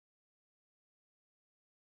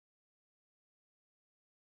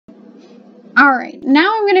All right,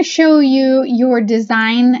 now I'm going to show you your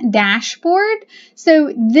design dashboard.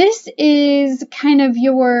 So this is kind of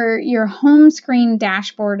your home screen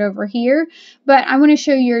dashboard over here, but I want to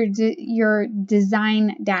show your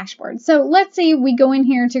design dashboard. So let's say we go in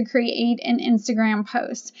here to create an Instagram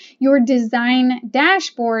post. Your design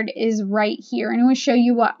dashboard is right here, and I'm going to show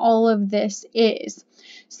you what all of this is.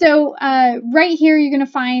 So right here, you're going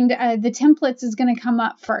to find the templates is going to come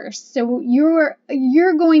up first. So you're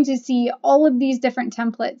going to see all of these different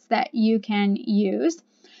templates that you can use.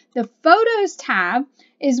 The Photos tab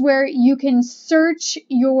is where you can search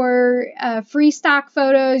your free stock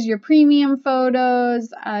photos, your premium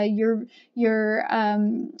photos, your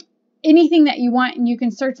anything that you want, and you can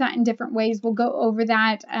search that in different ways. We'll go over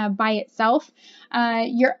that by itself.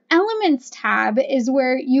 Your Elements tab is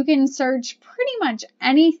where you can search pretty much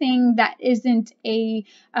anything that isn't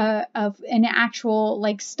an actual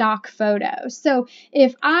like stock photo. So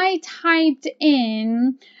if I typed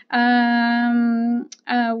in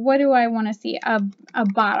what do I want to see? A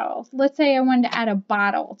bottle. Let's say I wanted to add a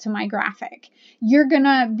bottle to my graphic. You're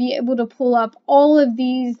gonna be able to pull up all of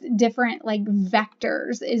these different like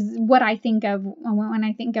vectors is what I think of when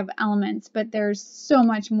I think of elements, but there's so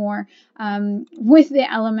much more with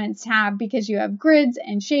the Elements tab, because you have grids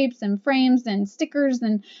and shapes and frames and stickers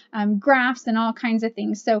and graphs and all kinds of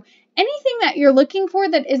things. So anything that you're looking for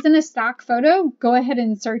that isn't a stock photo, go ahead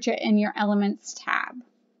and search it in your Elements tab.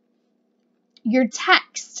 Your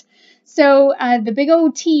text. So the big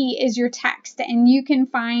old T is your text, and you can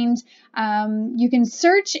find, you can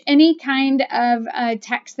search any kind of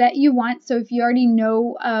text that you want. So if you already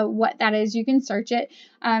know what that is, you can search it.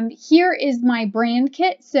 Here is my brand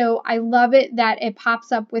kit. So I love it that it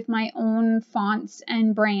pops up with my own fonts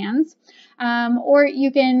and brands. Or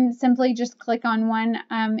you can simply just click on one,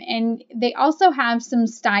 and they also have some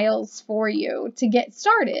styles for you to get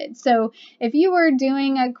started. So if you were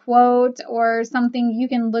doing a quote or something, you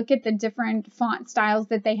can look at the different font styles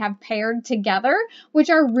that they have paired together, which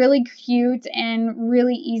are really cute and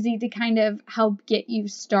really easy to kind of help get you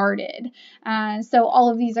started. So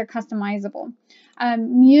all of these are customizable.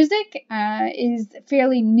 Music is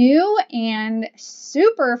fairly new and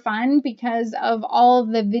super fun because of all of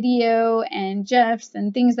the video and GIFs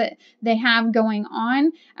and things that they have going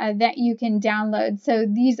on that you can download. So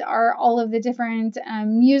these are all of the different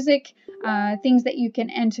music things that you can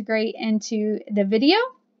integrate into the video.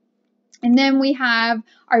 And then we have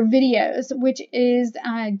our videos, which is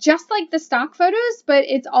just like the stock photos, but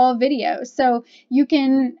it's all video. So you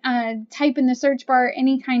can type in the search bar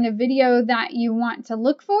any kind of video that you want to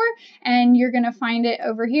look for, and you're going to find it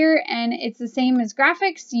over here. And it's the same as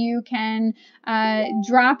graphics. You can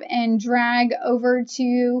drop and drag over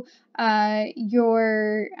to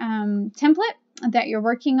your template that you're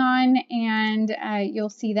working on, and you'll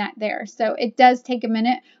see that there. So it does take a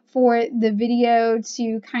minute for the video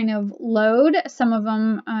to kind of load. Some of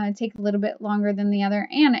them take a little bit longer than the other,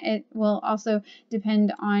 and it will also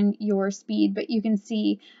depend on your speed, but you can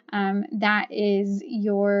see that is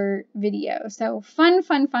your video. So fun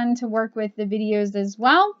to work with the videos as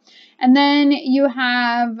well. And then you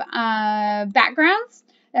have backgrounds.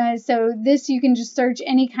 So this, you can just search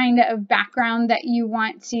any kind of background that you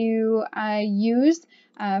want to use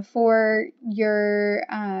for your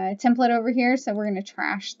template over here. So we're going to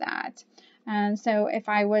trash that. So if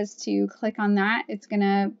I was to click on that, it's going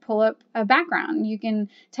to pull up a background. You can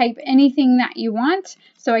type anything that you want.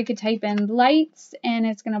 So I could type in lights, and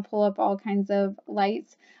it's going to pull up all kinds of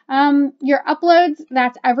lights. Your uploads,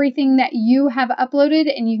 that's everything that you have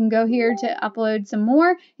uploaded, and you can go here to upload some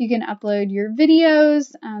more. You can upload your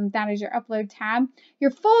videos. That is your upload tab.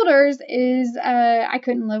 Your folders is, I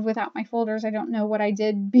couldn't live without my folders. I don't know what I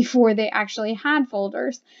did before they actually had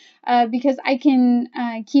folders, because I can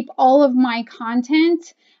keep all of my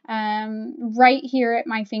content right here at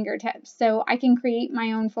my fingertips. So I can create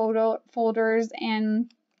my own folders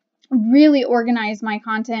and really organize my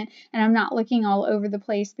content, and I'm not looking all over the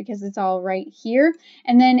place because it's all right here.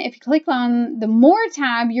 And then if you click on the More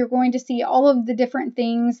tab, you're going to see all of the different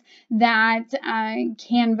things that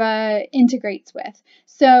Canva integrates with.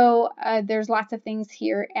 So there's lots of things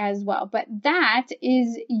here as well, but that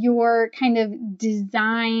is your kind of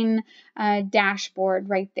design dashboard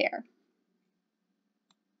right there.